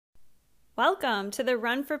Welcome to the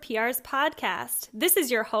Run for PRs podcast. This is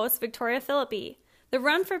your host, Victoria Philippi. The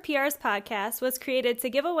Run for PRs podcast was created to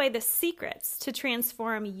give away the secrets to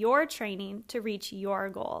transform your training to reach your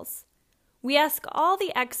goals. We ask all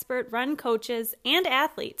the expert run coaches and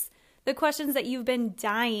athletes the questions that you've been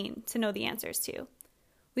dying to know the answers to.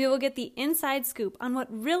 We will get the inside scoop on what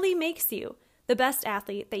really makes you the best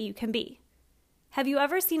athlete that you can be. Have you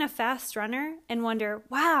ever seen a fast runner and wonder,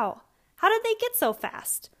 wow, how did they get so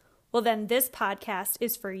fast? Well, then this podcast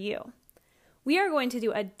is for you. We are going to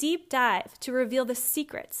do a deep dive to reveal the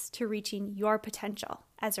secrets to reaching your potential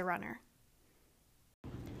as a runner.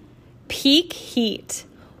 Peak heat.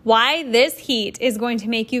 Why this heat is going to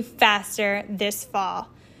make you faster this fall.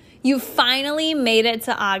 You finally made it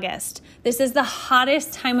to August. This is the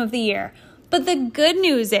hottest time of the year. But the good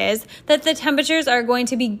news is that the temperatures are going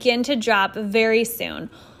to begin to drop very soon.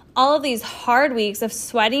 All of these hard weeks of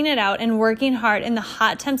sweating it out and working hard in the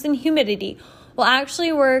hot temps and humidity will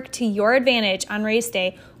actually work to your advantage on race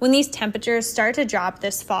day when these temperatures start to drop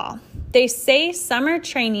this fall. They say summer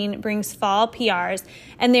training brings fall PRs,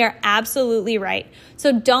 and they are absolutely right.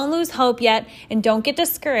 So don't lose hope yet, and don't get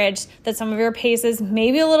discouraged that some of your paces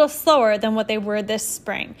may be a little slower than what they were this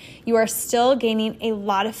spring. You are still gaining a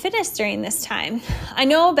lot of fitness during this time. I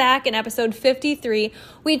know back in episode 53,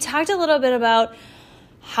 we talked a little bit about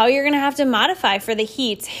how you're going to have to modify for the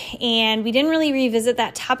heat. And we didn't really revisit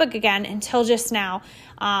that topic again until just now.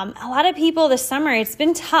 A lot of people this summer, it's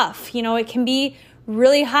been tough. You know, it can be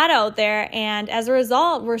really hot out there. And as a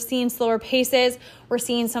result, we're seeing slower paces. We're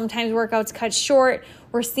seeing sometimes workouts cut short.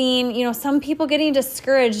 We're seeing, some people getting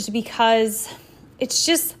discouraged because it's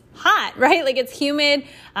just hot, right? Like it's humid.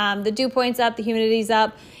 The dew point's up, the humidity's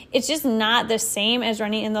up. It's just not the same as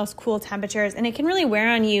running in those cool temperatures. And it can really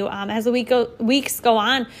wear on you. As the weeks go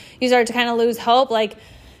on, you start to kind of lose hope. Like,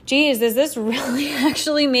 geez, is this really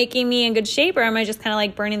actually making me in good shape? Or am I just kind of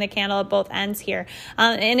like burning the candle at both ends here?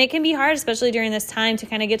 And it can be hard, especially during this time, to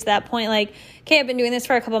kind of get to that point. Like, okay, I've been doing this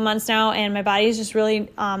for a couple months now, and my body is just really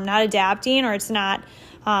not adapting, or it's not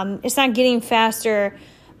getting faster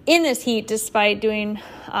in this heat despite doing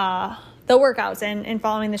the workouts and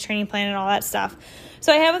following the training plan and all that stuff.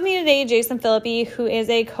 So I have with me today Jason Philippi, who is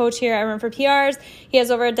a coach here at Run for PRs. He has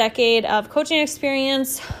over a decade of coaching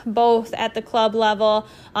experience, both at the club level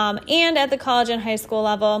and at the college and high school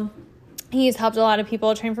level. He's helped a lot of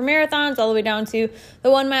people train for marathons all the way down to the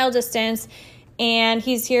 1 mile distance. And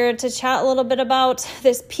he's here to chat a little bit about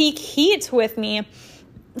this peak heat with me.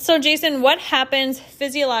 So Jason, what happens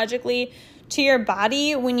physiologically to your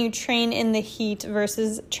body when you train in the heat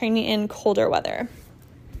versus training in colder weather?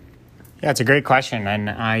 Yeah, it's a great question.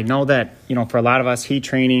 And I know that, for a lot of us, heat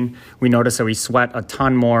training, we notice that we sweat a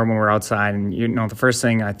ton more when we're outside. And, the first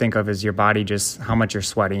thing I think of is your body, just how much you're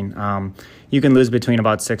sweating. You can lose between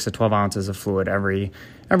about 6 to 12 ounces of fluid every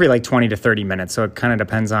like 20 to 30 minutes. So it kind of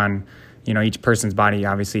depends on, each person's body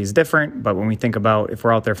obviously is different. But when we think about if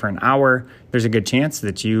we're out there for an hour, there's a good chance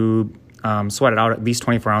that you sweated out at least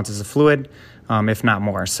 24 ounces of fluid, if not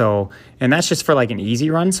more. So, and that's just for like an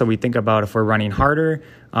easy run. So we think about if we're running harder,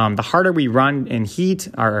 the harder we run in heat,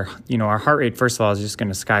 our heart rate, first of all, is just going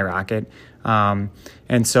to skyrocket.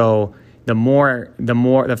 And so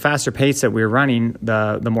the faster pace that we're running,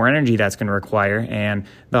 the more energy that's going to require. And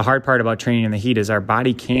the hard part about training in the heat is our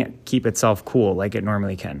body can't keep itself cool like it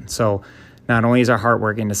normally can. So not only is our heart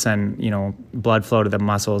working to send, blood flow to the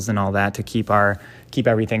muscles and all that to keep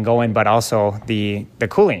everything going, but also the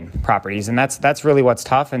cooling properties. And that's really what's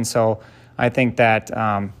tough. And so I think that,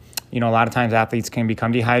 a lot of times athletes can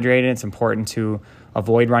become dehydrated. It's important to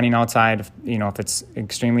avoid running outside, if it's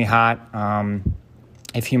extremely hot.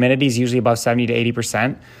 If humidity is usually above 70 to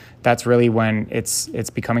 80%, that's really when it's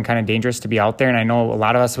becoming kind of dangerous to be out there. And I know a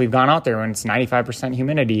lot of us, we've gone out there when it's 95%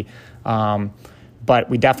 humidity.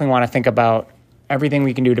 But we definitely want to think about everything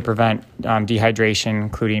we can do to prevent dehydration,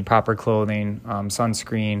 including proper clothing,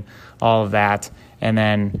 sunscreen, all of that. And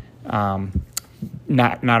then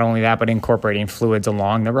not only that, but incorporating fluids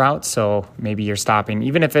along the route. So maybe you're stopping,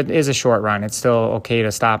 even if it is a short run, it's still okay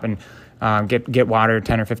to stop and get water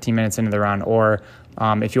 10 or 15 minutes into the run. Or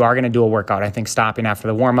if you are going to do a workout, I think stopping after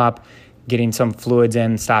the warm-up, getting some fluids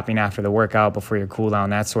in, stopping after the workout before your cool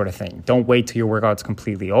down, that sort of thing. Don't wait till your workout's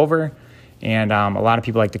completely over. And a lot of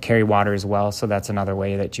people like to carry water as well. So that's another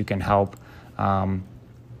way that you can help,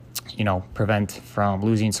 prevent from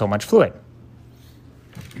losing so much fluid.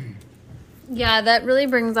 Yeah, that really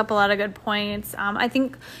brings up a lot of good points. I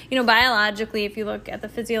think, biologically, if you look at the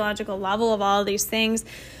physiological level of all of these things,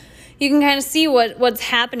 you can kind of see what's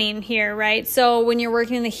happening here, right? So when you're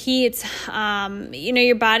working in the heat,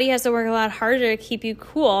 your body has to work a lot harder to keep you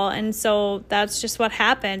cool. And so that's just what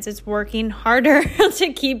happens. It's working harder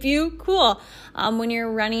to keep you cool. When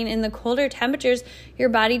you're running in the colder temperatures, your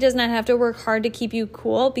body does not have to work hard to keep you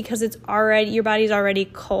cool because your body's already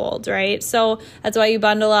cold, right? So that's why you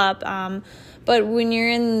bundle up. But when you're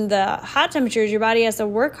in the hot temperatures, your body has to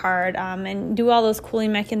work hard and do all those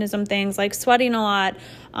cooling mechanism things like sweating a lot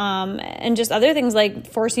and just other things like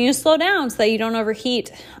forcing you to slow down so that you don't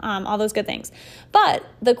overheat, all those good things. But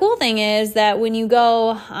the cool thing is that when you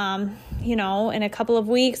go, in a couple of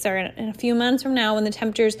weeks or in a few months from now when the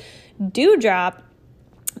temperatures do drop,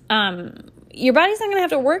 your body's not going to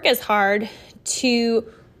have to work as hard to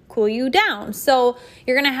cool you down. So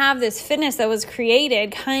you're going to have this fitness that was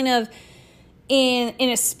created kind of in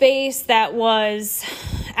a space that was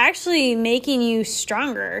actually making you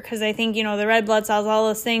stronger, because I think, the red blood cells, all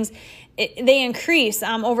those things, they increase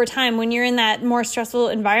over time. When you're in that more stressful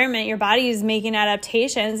environment, your body is making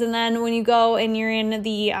adaptations. And then when you go and you're in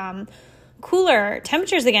the cooler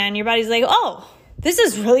temperatures again, your body's like, oh, this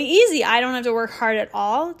is really easy. I don't have to work hard at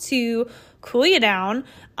all to cool you down.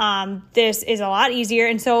 This is a lot easier.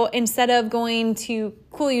 And so instead of going to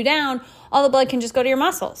cool you down, all the blood can just go to your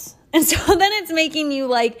muscles. And so then it's making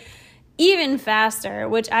you even faster,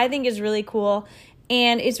 which I think is really cool.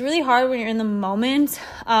 And it's really hard when you're in the moment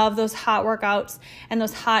of those hot workouts and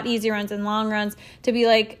those hot, easy runs and long runs to be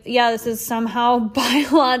like, yeah, this is somehow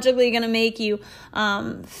biologically going to make you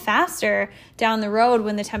faster down the road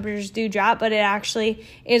when the temperatures do drop, but it actually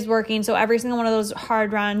is working. So every single one of those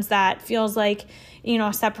hard runs that feels like,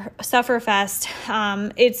 sufferfest,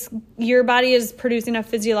 it's your body is producing a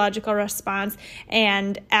physiological response.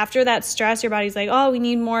 And after that stress, your body's like, oh, we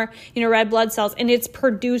need more, red blood cells. And it's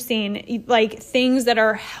producing things that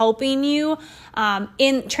are helping you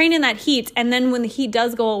train in that heat. And then when the heat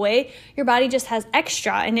does go away, your body just has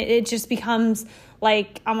extra and it just becomes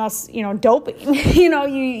almost, doping.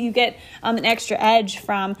 You get an extra edge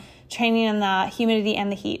from training in the humidity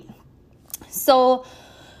and the heat. So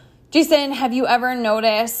Jason, have you ever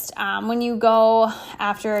noticed when you go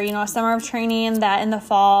after, a summer of training that in the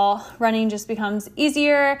fall running just becomes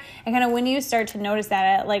easier? And kind of when you start to notice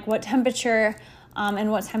that at what temperature and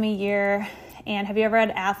what time of year? And have you ever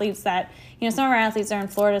had athletes that, some of our athletes are in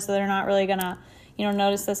Florida, so they're not really going to,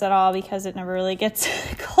 notice this at all because it never really gets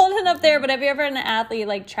cold enough there. But have you ever had an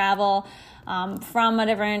athlete travel from a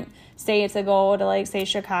different state to go to say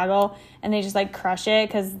Chicago and they just crush it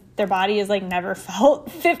because their body is never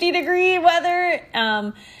felt 50 degree weather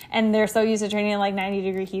and they're so used to training in 90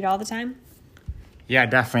 degree heat all the time? Yeah,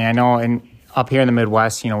 definitely. I know up here in the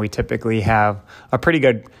Midwest, we typically have a pretty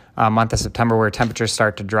good month of September where temperatures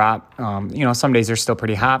start to drop. Some days are still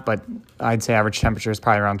pretty hot, but I'd say average temperature is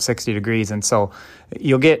probably around 60 degrees. And so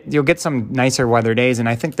you'll get some nicer weather days. And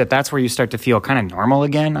I think that's where you start to feel kind of normal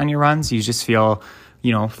again on your runs. You just feel,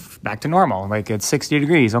 back to normal. It's 60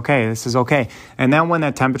 degrees. Okay, this is okay. And then when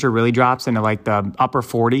that temperature really drops into the upper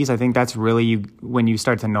 40s, I think that's really when you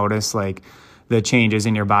start to notice the changes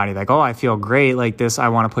in your body. I feel great like this. I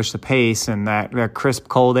want to push the pace, and that crisp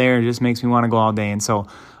cold air just makes me want to go all day. And so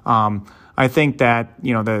I think that,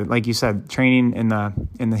 like you said, training in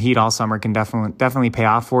the heat all summer can definitely pay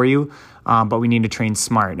off for you. But we need to train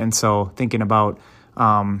smart. And so thinking about,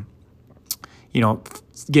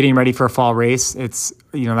 getting ready for a fall race, it's,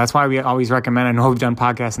 that's why we always recommend, I know we've done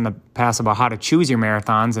podcasts in the past about how to choose your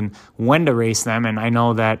marathons and when to race them. And I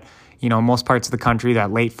know that, most parts of the country,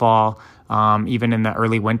 that late fall, even in the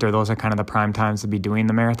early winter, those are kind of the prime times to be doing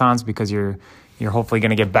the marathons because you're hopefully going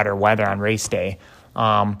to get better weather on race day.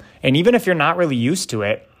 And even if you're not really used to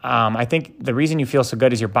it, I think the reason you feel so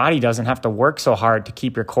good is your body doesn't have to work so hard to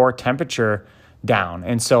keep your core temperature down.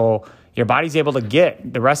 And so your body's able to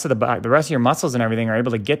get the rest of your muscles and everything are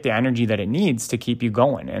able to get the energy that it needs to keep you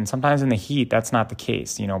going. And sometimes in the heat, that's not the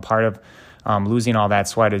case. Part of losing all that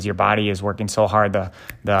sweat is your body is working so hard, the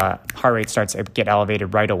heart rate starts to get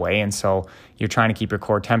elevated right away. And so you're trying to keep your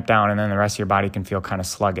core temp down, and then the rest of your body can feel kind of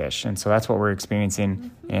sluggish. And so that's what we're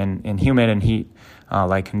experiencing in humid and heat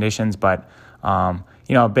like conditions. But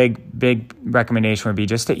a big recommendation would be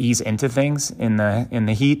just to ease into things in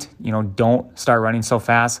the heat. Don't start running so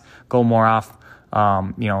fast. Go more off.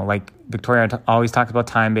 Like Victoria always talks about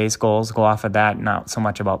time-based goals. Go off of that, not so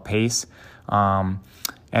much about pace.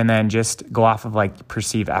 And then just go off of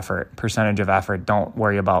perceived effort, percentage of effort. Don't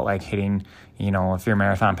worry about hitting, if your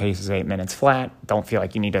marathon pace is 8 minutes flat, don't feel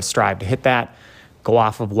like you need to strive to hit that. Go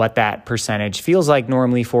off of what that percentage feels like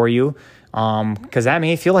normally for you. Because that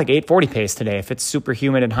may feel like 8:40 pace today if it's super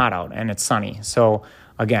humid and hot out and it's sunny. So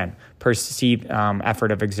again, perceived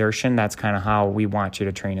effort of exertion. That's kind of how we want you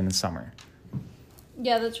to train in the summer.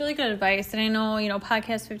 Yeah, that's really good advice. And I know,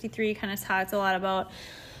 podcast 53 kind of talks a lot about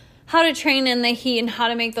how to train in the heat and how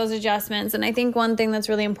to make those adjustments. And I think one thing that's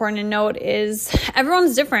really important to note is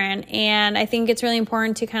everyone's different. And I think it's really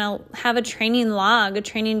important to kind of have a training log, a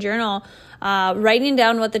training journal, writing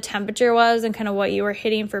down what the temperature was and kind of what you were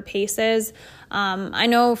hitting for paces. I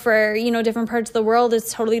know for, different parts of the world,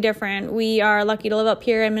 it's totally different. We are lucky to live up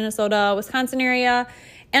here in Minnesota, Wisconsin area,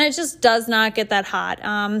 and it just does not get that hot.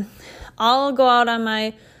 I'll go out on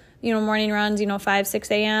my, morning runs, 5,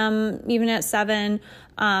 6 a.m., even at 7.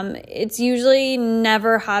 It's usually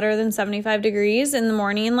never hotter than 75 degrees in the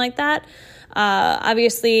morning like that.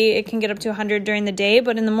 Obviously, it can get up to 100 during the day,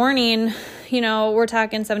 but in the morning, we're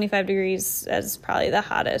talking 75 degrees as probably the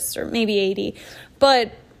hottest, or maybe 80.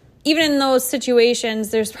 But even in those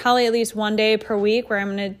situations, there's probably at least one day per week where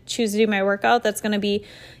I'm going to choose to do my workout that's going to be,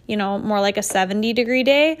 more like a 70-degree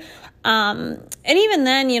day. And even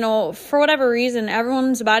then, for whatever reason,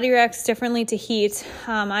 everyone's body reacts differently to heat.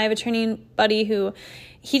 I have a training buddy who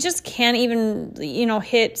he just can't even,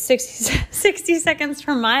 hit 60 seconds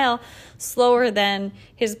per mile slower than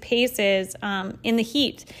his pace is in the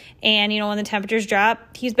heat. And, when the temperatures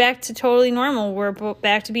drop, he's back to totally normal. We're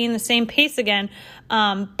back to being the same pace again.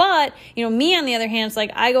 But, me on the other hand, it's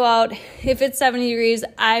like I go out, if it's 70 degrees,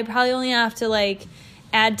 I probably only have to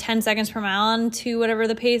add 10 seconds per mile on to whatever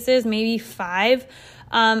the pace is, maybe 5.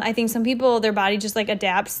 I think some people, their body just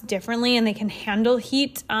adapts differently and they can handle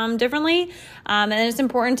heat differently. And it's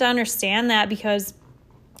important to understand that because,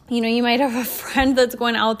 you might have a friend that's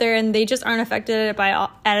going out there and they just aren't affected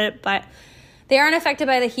they aren't affected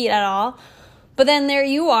by the heat at all. But then there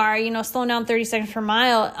you are, slowing down 30 seconds per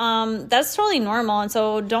mile. That's totally normal. And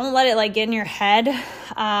so don't let it get in your head.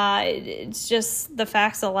 It's just the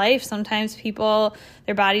facts of life. Sometimes people,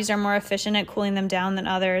 their bodies are more efficient at cooling them down than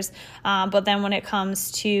others. But then when it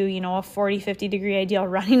comes to, a 40, 50 degree ideal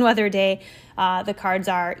running weather day, the cards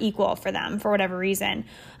are equal for them for whatever reason.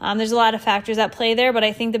 There's a lot of factors at play there, but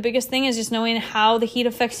I think the biggest thing is just knowing how the heat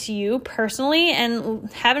affects you personally and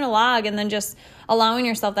having a log and then just allowing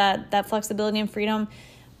yourself that flexibility and freedom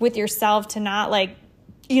with yourself to not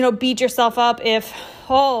beat yourself up if,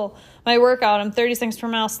 my workout, I'm 30 seconds per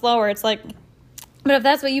mile slower. It's but if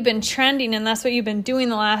that's what you've been trending and that's what you've been doing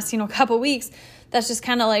the last, couple weeks, that's just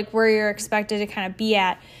kind of where you're expected to kind of be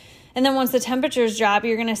at. And then once the temperatures drop,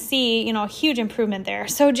 you're going to see, a huge improvement there.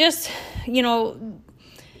 So just,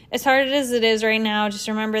 as hard as it is right now, just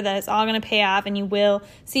remember that it's all going to pay off and you will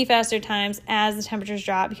see faster times as the temperatures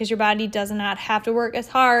drop because your body does not have to work as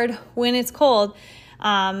hard when it's cold.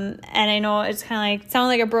 And I know it's kind of sound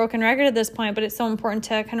like a broken record at this point, but it's so important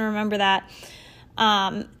to kind of remember that.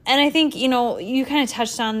 And I think, you kind of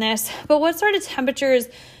touched on this, but what sort of temperatures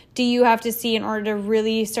do you have to see in order to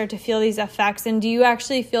really start to feel these effects? And do you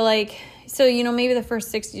actually feel maybe the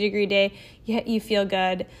first 60-degree day, you feel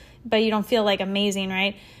good, but you don't feel amazing,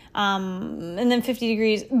 right? And then 50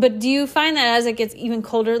 degrees. But do you find that as it gets even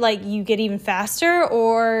colder, you get even faster?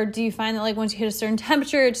 Or do you find that once you hit a certain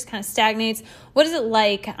temperature, it just kind of stagnates? What is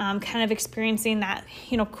it kind of experiencing that,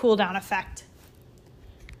 cool down effect?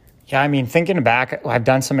 Yeah, I mean, thinking back, I've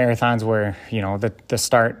done some marathons where, the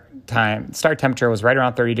start temperature was right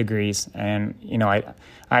around 30 degrees. And,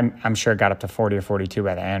 I'm sure it got up to 40 or 42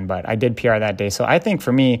 by the end, but I did PR that day. So I think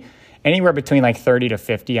for me, anywhere between 30 to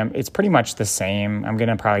 50, it's pretty much the same. I'm going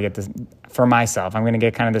to probably get this for myself. I'm going to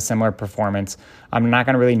get kind of the similar performance. I'm not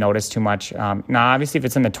going to really notice too much. Now, obviously, if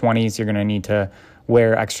it's in the 20s, you're going to need to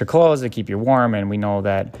wear extra clothes to keep you warm. And we know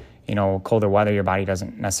that, colder weather, your body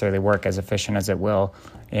doesn't necessarily work as efficient as it will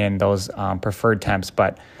in those preferred temps.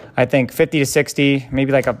 But I think 50 to 60,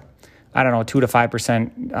 maybe 2 to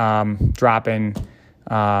 5% drop in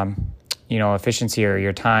efficiency or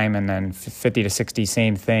your time, and then 50 to 60,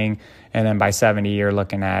 same thing. And then by 70, you're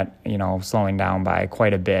looking at, slowing down by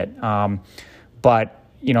quite a bit. But,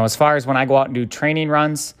 as far as when I go out and do training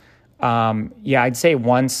runs, I'd say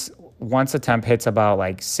once a temp hits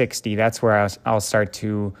about 60, that's where I'll start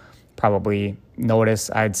to probably notice.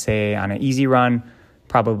 I'd say on an easy run,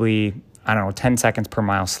 probably 10 seconds per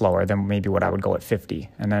mile slower than maybe what I would go at 50.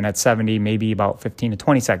 And then at 70, maybe about 15 to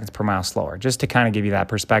 20 seconds per mile slower, just to kind of give you that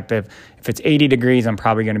perspective. If it's 80 degrees, I'm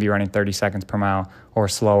probably going to be running 30 seconds per mile or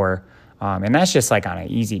slower. And that's just on an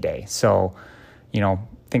easy day. So,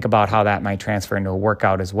 think about how that might transfer into a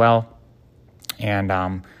workout as well.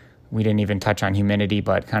 And we didn't even touch on humidity,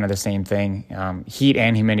 but kind of the same thing. Heat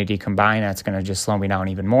and humidity combined, that's going to just slow me down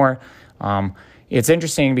even more. it's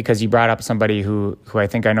interesting because you brought up somebody who I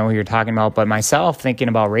think I know who you're talking about, but myself thinking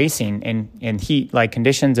about racing in heat-like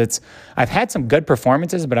conditions, I've had some good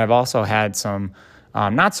performances, but I've also had some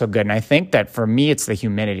not so good. And I think that for me, it's the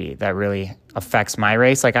humidity that really affects my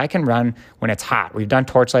race. Like I can run when it's hot. We've done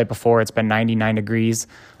Torchlight before. It's been 99 degrees.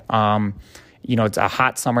 It's a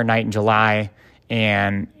hot summer night in July,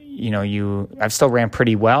 and I've still ran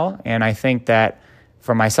pretty well. And I think that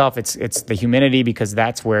for myself, it's the humidity, because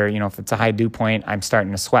that's where, if it's a high dew point, I'm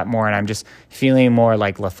starting to sweat more and I'm just feeling more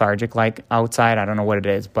like lethargic like outside. I don't know what it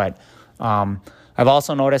is, but I've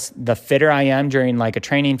also noticed the fitter I am during like a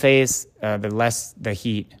training phase, the less the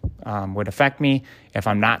heat would affect me. If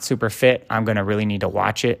I'm not super fit, I'm going to really need to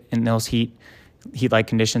watch it in those heat-like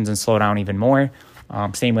conditions and slow down even more.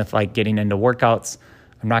 Same with like getting into workouts.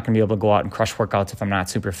 I'm not going to be able to go out and crush workouts if I'm not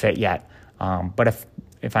super fit yet. But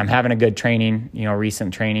if I'm having a good training,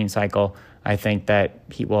 recent training cycle, I think that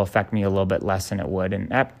heat will affect me a little bit less than it would. And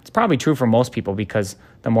that's probably true for most people, because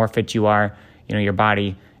the more fit you are, your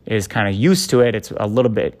body is kind of used to it. It's a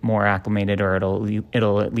little bit more acclimated, or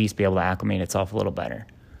it'll at least be able to acclimate itself a little better.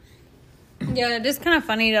 Yeah, it is kind of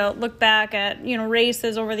funny to look back at,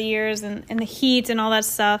 races over the years and the heat and all that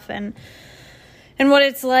stuff and what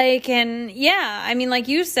it's like. And yeah, I mean, like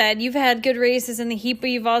you said, you've had good races in the heat,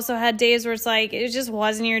 but you've also had days where it's like, it just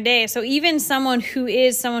wasn't your day. So even someone who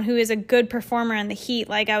is a good performer in the heat,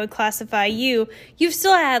 like I would classify you've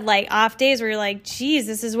still had like off days where you're like, geez,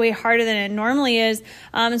 this is way harder than it normally is.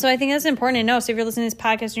 And so I think that's important to know. So if you're listening to this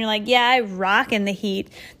podcast and you're like, yeah, I rock in the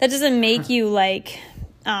heat, that doesn't make you like,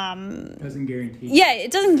 doesn't guarantee. Yeah,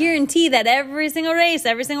 it doesn't guarantee that every single race,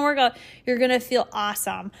 every single workout, you're going to feel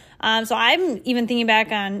awesome. So I'm even thinking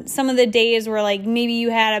back on some of the days where like maybe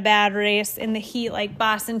you had a bad race in the heat, like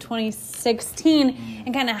Boston 2016,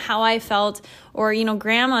 and kind of how I felt, or,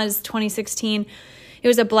 Grandma's 2016. It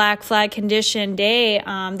was a black flag condition day.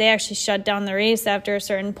 They actually shut down the race after a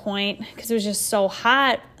certain point because it was just so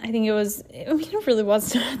hot. I think it really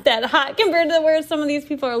was not that hot compared to where some of these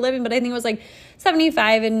people are living, but I think it was like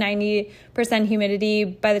 75 and 90% humidity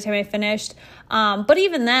by the time I finished. But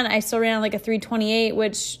even then, I still ran like a 3:28,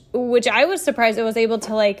 which I was surprised I was able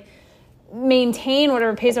to like maintain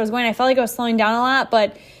whatever pace I was going. I felt like I was slowing down a lot,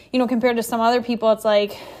 but compared to some other people, it's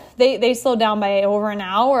like they slowed down by over an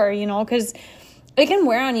hour, because it can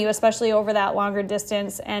wear on you, especially over that longer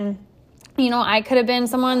distance. And I could have been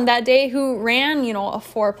someone that day who ran, a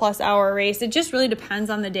 4+ hour race. It just really depends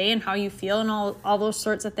on the day and how you feel and all those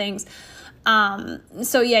sorts of things.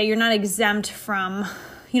 So yeah, you're not exempt from,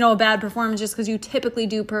 a bad performance just because you typically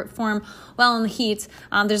do perform well in the heat.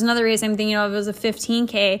 There's another race I'm thinking of. It was a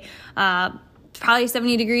 15K, probably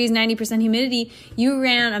 70 degrees, 90% humidity. You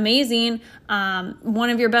ran amazing. One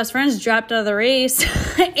of your best friends dropped out of the race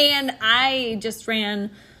and I just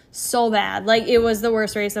ran so bad. Like it was the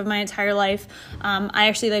worst race of my entire life. I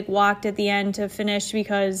actually like walked at the end to finish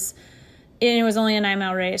because it was only a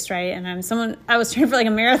 9-mile race, right? And I was training for like a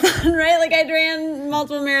marathon, right? Like I ran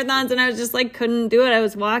multiple marathons and I was just like, couldn't do it. I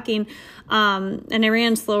was walking, and I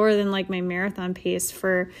ran slower than like my marathon pace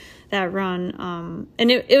for that run. And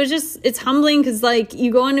it was just, it's humbling because like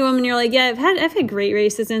you go into them and you're like, yeah, I've had great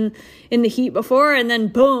races in the heat before. And then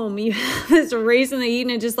boom, you have this race in the heat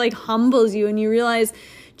and it just like humbles you and you realize,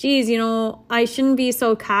 geez, I shouldn't be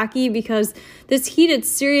so cocky because this heat, it's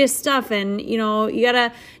serious stuff. And, you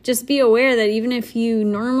gotta just be aware that even if you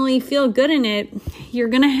normally feel good in it, you're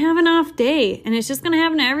going to have an off day. And it's just going to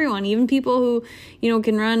happen to everyone. Even people who,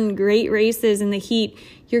 can run great races in the heat,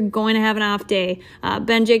 you're going to have an off day.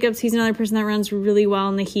 Ben Jacobs, he's another person that runs really well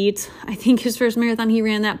in the heat. I think his first marathon, he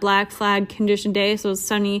ran that black flag condition day. So it's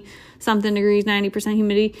 70-something degrees, 90%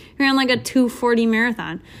 humidity. He ran like a 2:40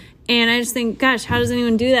 marathon. And I just think, gosh, how does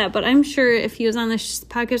anyone do that? But I'm sure if he was on this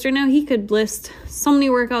podcast right now, he could list so many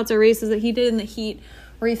workouts or races that he did in the heat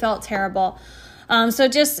where he felt terrible. So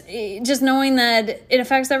just knowing that it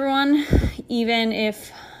affects everyone, even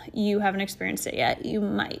if you haven't experienced it yet, you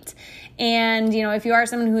might. And, if you are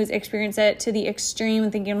someone who's experienced it to the extreme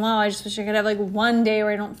and thinking, wow, I just wish I could have like one day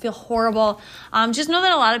where I don't feel horrible. Just know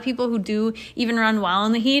that a lot of people who do even run well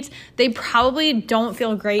in the heat, they probably don't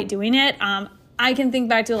feel great doing it. I can think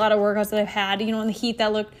back to a lot of workouts that I've had, in the heat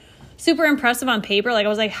that looked super impressive on paper. Like I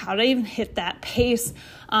was like, how did I even hit that pace?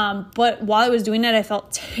 But while I was doing it, I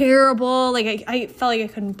felt terrible. Like I felt like I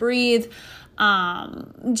couldn't breathe.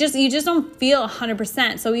 You just don't feel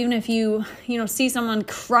 100%. So even if you see someone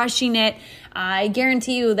crushing it, I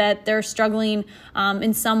guarantee you that they're struggling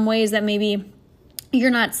in some ways that maybe you're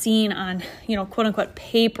not seeing on, quote unquote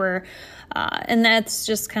paper. And that's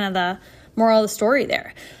just kind of the moral of the story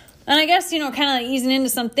there. And I guess, kind of like easing into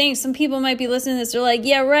some things, some people might be listening to this, they're like,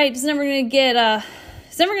 yeah, right, it's never going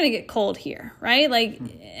to get cold here, right? Like,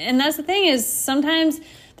 and that's the thing is sometimes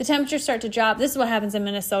the temperatures start to drop. This is what happens in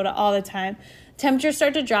Minnesota all the time. Temperatures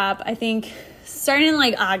start to drop, I think, starting in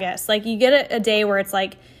like August. Like you get a day where it's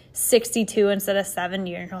like 62 instead of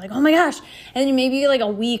 70, and you're like, oh my gosh. And then maybe you get like a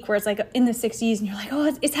week where it's like in the 60s, and you're like,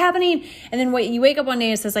 oh, it's happening. And then you wake up one day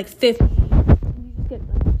and it says like 50.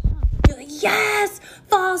 You're like, yes,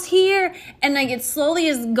 fall's here. And like it slowly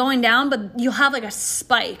is going down, but you'll have like a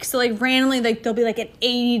spike. So like randomly, like there'll be like an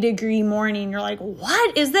 80-degree morning. You're like,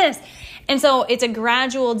 what is this? And so it's a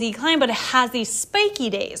gradual decline, but it has these spiky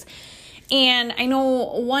days. And I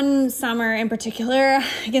know one summer in particular,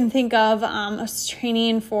 I can think of, I was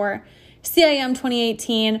training for CIM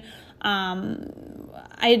 2018. I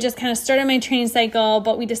had just kind of started my training cycle,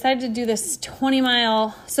 but we decided to do this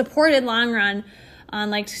 20-mile supported long run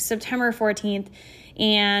on like September 14th.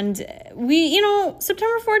 And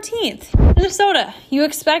September 14th, Minnesota, you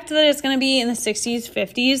expect that it's going to be in the 60s,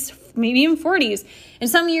 50s, maybe even 40s. In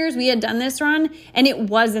some years we had done this run and it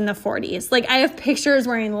was in the 40s. Like I have pictures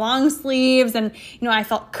wearing long sleeves and, I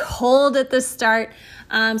felt cold at the start.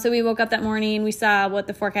 So we woke up that morning, we saw what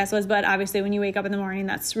the forecast was, but obviously when you wake up in the morning,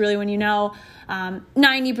 that's really when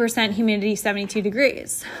 90% humidity, 72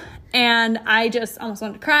 degrees. And I just almost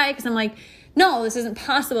wanted to cry because I'm like, no, this isn't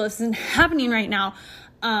possible. This isn't happening right now.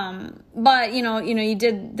 But you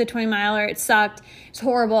did the 20-miler. It sucked. It's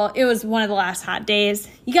horrible. It was one of the last hot days.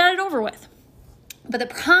 You got it over with. But the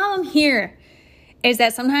problem here is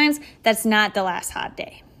that sometimes that's not the last hot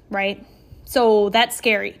day, right? So that's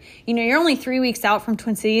scary. You're only 3 weeks out from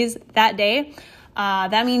Twin Cities that day.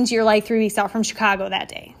 That means you're like 3 weeks out from Chicago that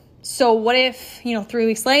day. So what if, 3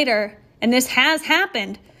 weeks later, and this has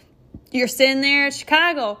happened, you're sitting there at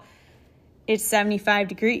Chicago, it's 75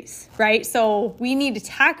 degrees, right? So we need to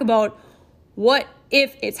talk about what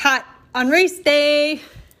if it's hot on race day.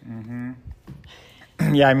 Mm-hmm.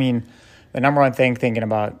 Yeah, I mean, the number one thing thinking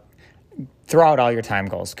about throughout all your time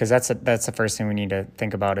goals, because that's the first thing we need to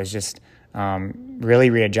think about is just really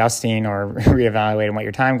readjusting or reevaluating what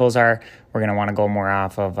your time goals are. We're going to want to go more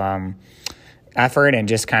off of effort and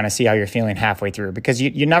just kind of see how you're feeling halfway through, because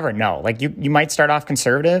you never know. Like you might start off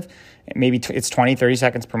conservative, maybe it's 20, 30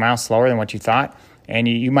 seconds per mile slower than what you thought, and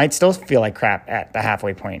you might still feel like crap at the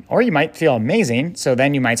halfway point, or you might feel amazing, so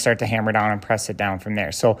then you might start to hammer down and press it down from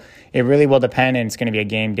there. So it really will depend, and it's going to be a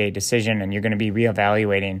game day decision, and you're going to be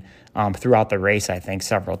reevaluating throughout the race, I think,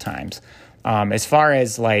 several times. As far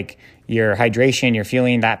as like your hydration, your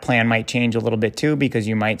fueling, that plan might change a little bit too, because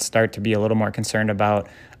you might start to be a little more concerned about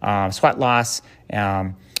sweat loss,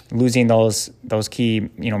 losing those key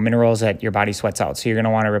minerals that your body sweats out. So you're going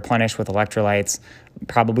to want to replenish with electrolytes,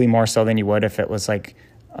 probably more so than you would if it was like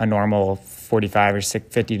a normal 45 or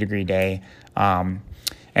 50 degree day.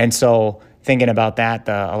 And so thinking about that,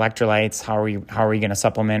 the electrolytes, how are we going to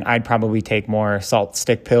supplement? I'd probably take more salt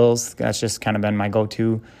stick pills. That's just kind of been my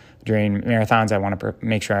go-to during marathons. I want to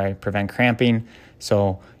make sure I prevent cramping.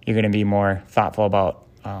 So you're going to be more thoughtful about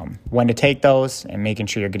when to take those and making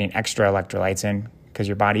sure you're getting extra electrolytes in, because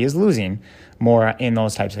your body is losing more in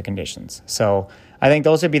those types of conditions. So I think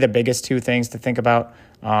those would be the biggest two things to think about.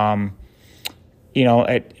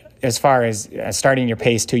 As far as starting your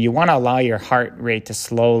pace too, you want to allow your heart rate to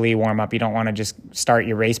slowly warm up. You don't want to just start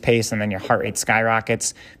your race pace and then your heart rate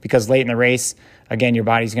skyrockets, because late in the race, again, your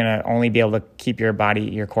body's going to only be able to keep your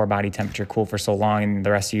core body temperature cool for so long, and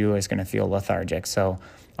the rest of you is going to feel lethargic. So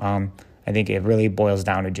I think it really boils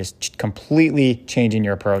down to just completely changing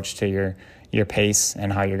your approach to your pace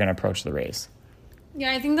and how you're going to approach the race.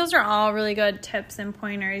 Yeah, I think those are all really good tips and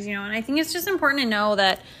pointers, and I think it's just important to know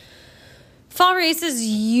that fall races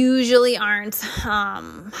usually aren't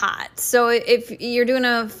hot. So if you're doing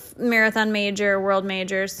a marathon major, world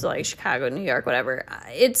majors, so like Chicago, New York, whatever,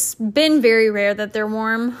 it's been very rare that they're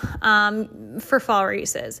warm for fall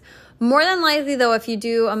races. More than likely, though, if you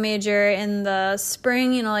do a major in the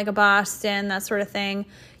spring, like a Boston, that sort of thing,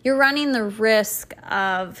 you're running the risk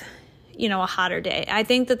of a hotter day. I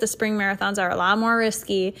think that the spring marathons are a lot more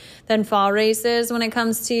risky than fall races when it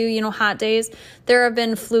comes to, hot days. There have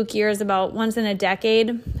been fluke years about once in a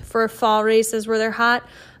decade for fall races where they're hot,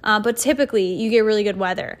 but typically you get really good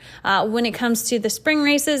weather. When it comes to the spring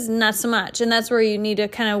races, not so much, and that's where you need to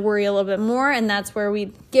kind of worry a little bit more, and that's where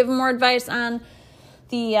we give more advice on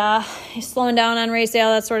the slowing down on race day,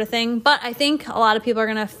 all that sort of thing. But I think a lot of people are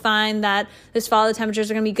going to find that this fall the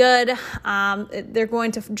temperatures are going to be good. They're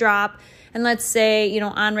going to drop. And let's say,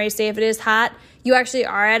 on race day, if it is hot, you actually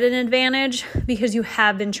are at an advantage because you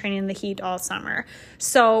have been training the heat all summer.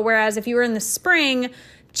 So whereas if you were in the spring,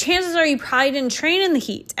 chances are you probably didn't train in the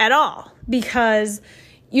heat at all because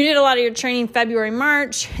you did a lot of your training February,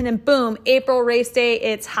 March, and then boom, April race day,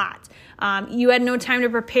 it's hot. You had no time to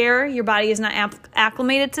prepare. Your body is not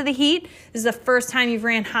acclimated to the heat. This is the first time you've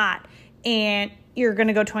ran hot, and you're going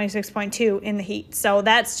to go 26.2 in the heat. So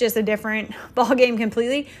that's just a different ball game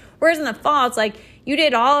completely. Whereas in the fall, it's like you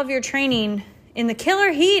did all of your training in the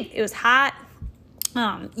killer heat. It was hot.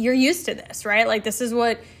 You're used to this, right? Like this is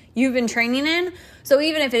what you've been training in. So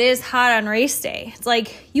even if it is hot on race day, it's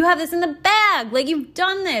like you have this in the bag. Like you've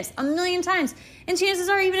done this a million times. And chances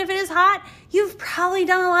are, even if it is hot, you've probably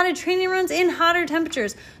done a lot of training runs in hotter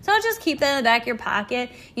temperatures. So I'll just keep that in the back of your pocket.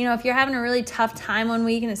 You know, if you're having a really tough time one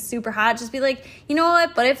week and it's super hot, just be like, you know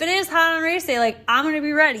what? But if it is hot on race day, like I'm going to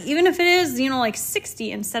be ready. Even if it is, you know, like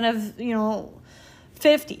 60 instead of,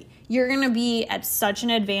 50, you're going to be at such an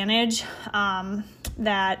advantage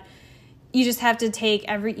that you just have to take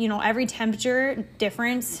every temperature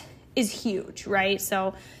difference is huge, right?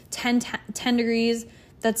 So 10 degrees,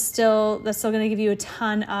 that's still going to give you a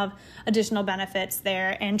ton of additional benefits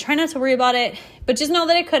there, and try not to worry about it, but just know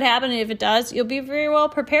that it could happen. And if it does, you'll be very well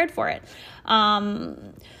prepared for it.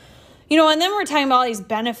 And then we're talking about all these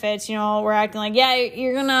benefits, we're acting like, yeah,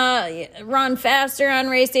 you're going to run faster on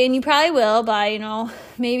race day, and you probably will by,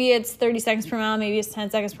 maybe it's 30 seconds per mile, maybe it's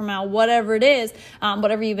 10 seconds per mile, whatever it is,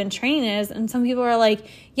 whatever you've been training is. And some people are like,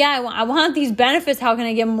 yeah, I want these benefits. How can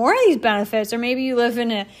I get more of these benefits? Or maybe you live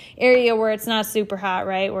in an area where it's not super hot,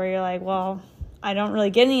 right? Where you're like, well, I don't really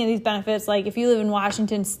get any of these benefits. Like if you live in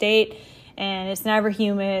Washington State and it's never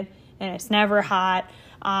humid and it's never hot,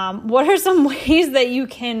 what are some ways that you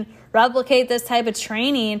can replicate this type of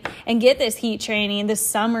training and get this heat training, this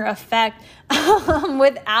summer effect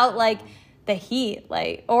without like the heat?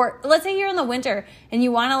 Or let's say you're in the winter and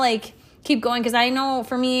you want to keep going. Cause I know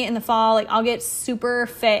for me in the fall, I'll get super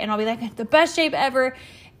fit and I'll be like the best shape ever.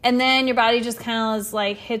 And then your body just kind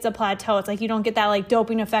of hits a plateau. It's like you don't get that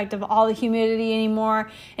doping effect of all the humidity anymore.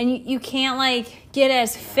 And you can't get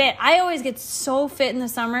as fit. I always get so fit in the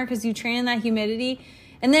summer because you train in that humidity.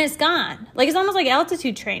 And then it's gone. It's almost like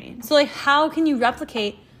altitude training. So, how can you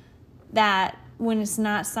replicate that when it's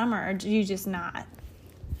not summer? Or do you just not?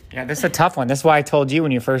 Yeah, this is a tough one. This is why I told you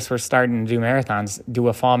when you first were starting to do marathons, do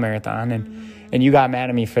a fall marathon. And you got mad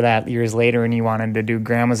at me for that years later and you wanted to do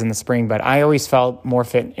grandmas in the spring. But I always felt more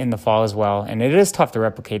fit in the fall as well. And it is tough to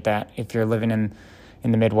replicate that if you're living in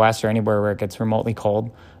the Midwest or anywhere where it gets remotely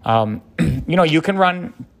cold. You can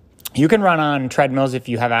run... You can run on treadmills if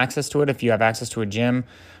you have access to it, if you have access to a gym,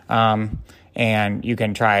 and you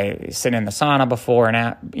can try sit in the sauna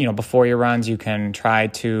before your runs. You can try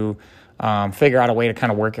to figure out a way to kind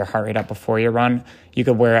of work your heart rate up before your run. You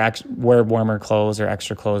could wear warmer clothes or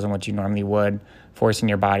extra clothes than what you normally would, forcing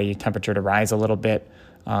your body temperature to rise a little bit.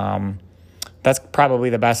 That's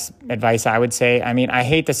probably the best advice I would say. I mean, I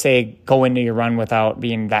hate to say go into your run without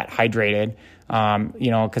being that hydrated,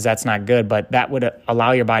 because that's not good, but that would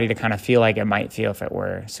allow your body to kind of feel like it might feel if it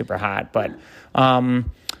were super hot. But, I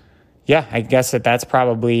guess that's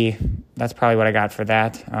probably what I got for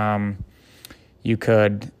that. You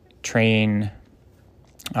could train,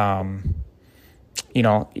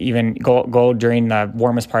 even go during the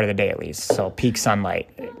warmest part of the day at least. So peak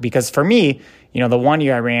sunlight, because for me, the one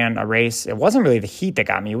year I ran a race, it wasn't really the heat that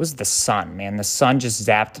got me. It was the sun, man. The sun just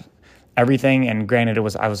zapped everything. And granted,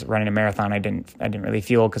 I was running a marathon. I didn't really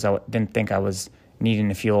fuel because I didn't think I was needing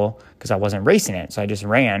to fuel because I wasn't racing it. So I just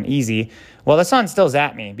ran easy. Well, the sun still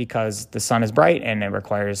zapped me because the sun is bright and it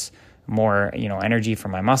requires more, energy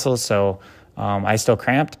from my muscles. So I still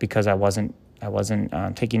cramped because I wasn't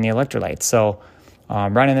taking the electrolytes. So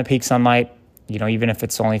running the peak sunlight, even if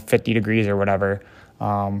it's only 50 degrees or whatever,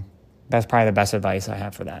 that's probably the best advice I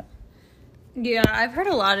have for that. Yeah, I've heard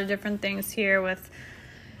a lot of different things here with,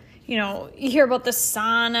 you hear about the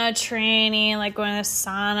sauna training, going to the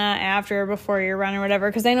sauna after or before your run or whatever.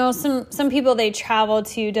 Because I know some people, they travel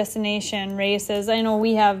to destination races. I know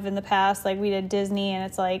we have in the past, we did Disney, and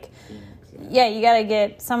it's yeah, you got to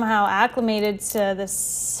get somehow acclimated to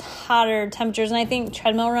this hotter temperatures. And I think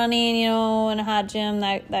treadmill running, in a hot gym,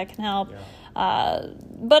 that can help. Yeah.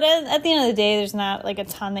 But at the end of the day, there's not a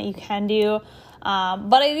ton that you can do.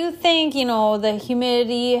 But I do think, the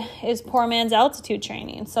humidity is poor man's altitude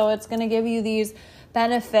training. So it's going to give you these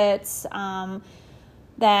benefits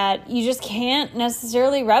that you just can't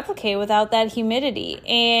necessarily replicate without that humidity.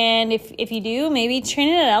 And if you do, maybe train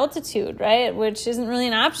it at altitude, right? Which isn't really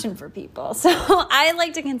an option for people. So I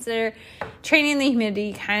like to consider training the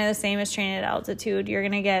humidity kind of the same as training at altitude. You're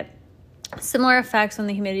going to get similar effects when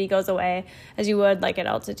the humidity goes away as you would like at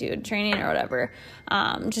altitude training or whatever.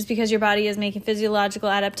 Just because your body is making physiological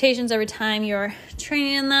adaptations every time you're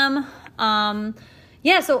training in them.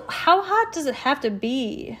 So how hot does it have to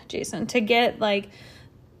be, Jason, to get like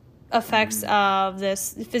effects of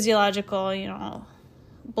this physiological,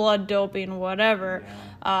 blood doping, whatever,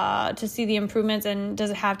 to see the improvements? And does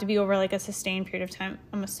it have to be over like a sustained period of time?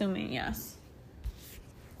 I'm assuming yes.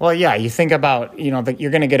 Well, yeah, you think about, that you're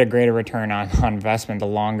going to get a greater return on investment the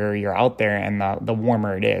longer you're out there and the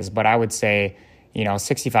warmer it is. But I would say,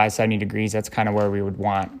 65, 70 degrees, that's kind of where we would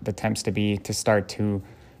want the temps to be to start to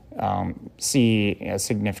see a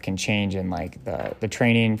significant change in like the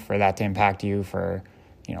training for that to impact you for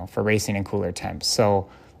racing in cooler temps. So,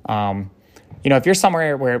 if you're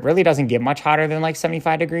somewhere where it really doesn't get much hotter than like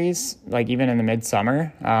 75 degrees, like even in the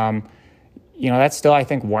midsummer, that's still, I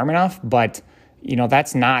think, warm enough, but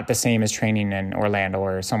that's not the same as training in Orlando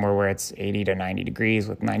or somewhere where it's 80 to 90 degrees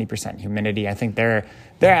with 90% humidity. I think they're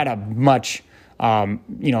at a much,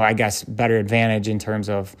 I guess, better advantage in terms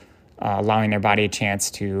of allowing their body a chance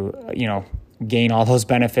to, gain all those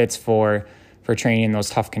benefits for training in those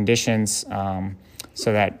tough conditions,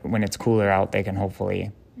 so that when it's cooler out, they can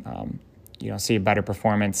hopefully, see a better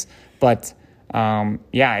performance. But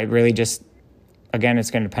it really just, again, it's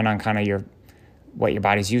going to depend on kind of what your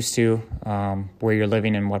body's used to, where you're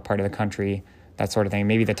living in what part of the country, that sort of thing.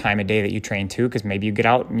 Maybe the time of day that you train too, because maybe you get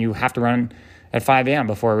out and you have to run at 5 a.m.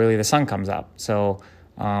 before really the sun comes up. So,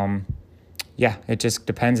 it just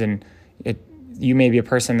depends. And you may be a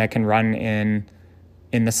person that can run in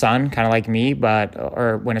the sun, kind of like me,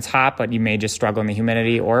 or when it's hot, but you may just struggle in the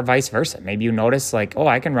humidity, or vice versa. Maybe you notice like,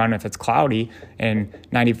 I can run if it's cloudy and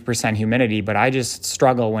 90% humidity, but I just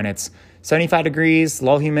struggle when it's 75 degrees,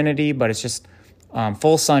 low humidity, but it's just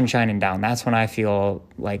full sun shining down. That's when I feel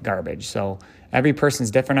like garbage. So every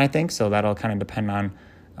person's different, I think. So that'll kind of depend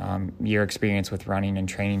on your experience with running and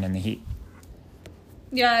training in the heat.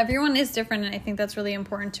 Yeah, everyone is different, and I think that's really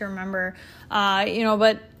important to remember.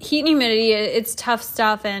 But heat and humidity, it's tough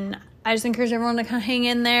stuff, and I just encourage everyone to kind of hang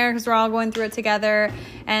in there because we're all going through it together.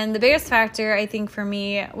 And the biggest factor, I think, for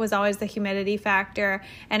me was always the humidity factor.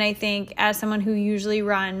 And I think as someone who usually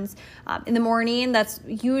runs in the morning, that's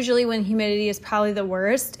usually when humidity is probably the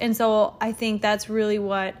worst. And so I think that's really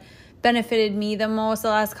what benefited me the most the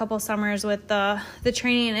last couple summers with the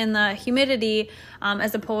training and the humidity,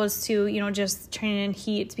 as opposed to, just training in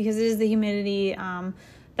heat, because it is the humidity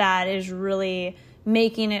that is really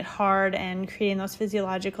making it hard and creating those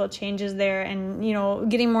physiological changes there. And,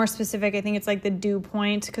 getting more specific, I think it's like the dew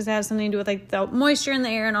point, because it has something to do with like the moisture in the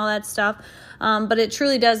air and all that stuff. But it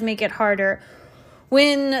truly does make it harder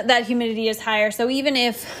when that humidity is higher. So even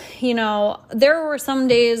if, there were some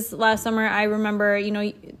days last summer, I remember,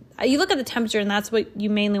 you look at the temperature and that's what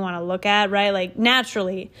you mainly want to look at, right? Like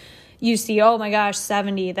naturally you see, oh my gosh,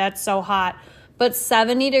 70, that's so hot. But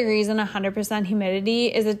 70 degrees and 100% humidity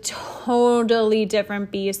is a totally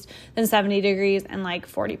different beast than 70 degrees and like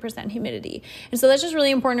 40% humidity. And so that's just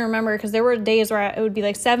really important to remember, because there were days where it would be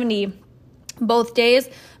like 70 both days,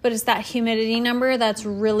 but it's that humidity number that's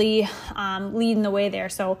really leading the way there.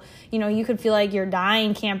 So, you could feel like you're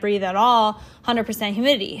dying, can't breathe at all, 100%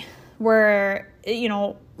 humidity. Where,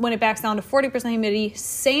 when it backs down to 40% humidity,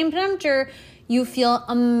 same temperature, you feel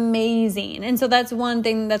amazing. And so that's one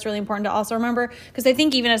thing that's really important to also remember, because I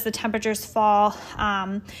think even as the temperatures fall,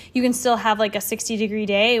 you can still have like a 60-degree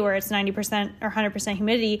day where it's 90% or 100%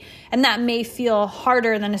 humidity, and that may feel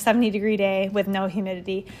harder than a 70-degree day with no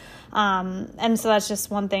humidity. And so that's just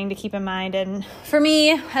one thing to keep in mind. And for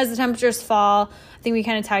me, as the temperatures fall, I think we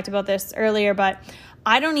kind of talked about this earlier, but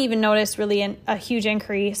I don't even notice really a huge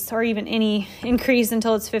increase or even any increase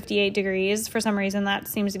until it's 58 degrees. For some reason, that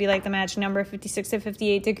seems to be like the magic number. 56 to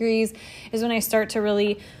 58 degrees is when I start to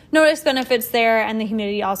really notice benefits there, and the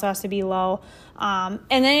humidity also has to be low. And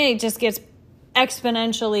then it just gets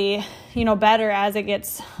exponentially, better as it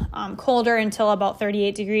gets colder until about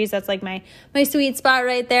 38 degrees. That's like my sweet spot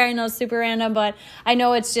right there. I know it's super random, but I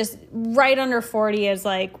know it's just right under 40 is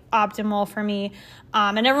like optimal for me.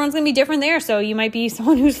 And everyone's going to be different there. So you might be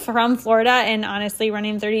someone who's from Florida and honestly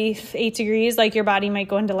running 38 degrees, like your body might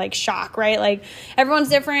go into like shock, right? Like everyone's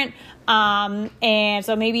different. And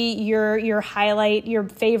so maybe your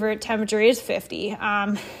favorite temperature is 50.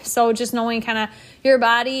 So just knowing kind of your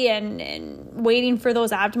body and waiting for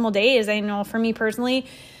those optimal days. I know for me personally,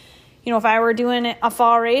 if I were doing a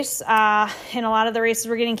fall race, and a lot of the races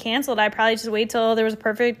were getting canceled, I'd probably just wait till there was a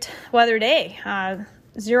perfect weather day,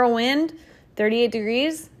 0 wind, 38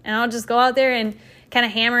 degrees, and I'll just go out there and kind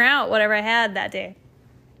of hammer out whatever I had that day.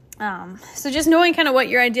 So just knowing kind of what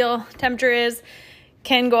your ideal temperature is,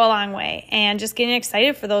 can go a long way. And just getting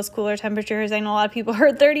excited for those cooler temperatures. I know a lot of people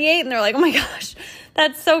heard 38 and they're like, oh my gosh,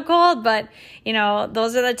 that's so cold. But,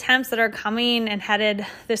 those are the temps that are coming and headed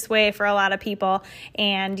this way for a lot of people.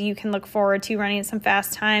 And you can look forward to running some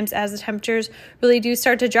fast times as the temperatures really do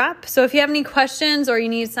start to drop. So if you have any questions or you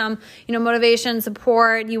need some, motivation,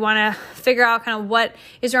 support, you want to figure out kind of what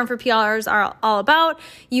is Run for PRs are all about,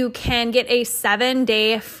 you can get a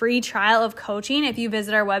 7-day free trial of coaching if you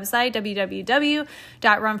visit our website,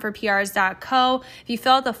 www.runforprs.co. If you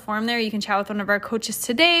fill out the form there, you can chat with one of our coaches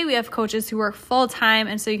today. We have coaches who work full time,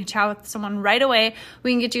 and so you can chat with someone right away.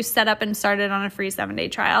 We can get you set up and started on a free 7-day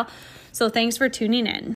trial. So thanks for tuning in.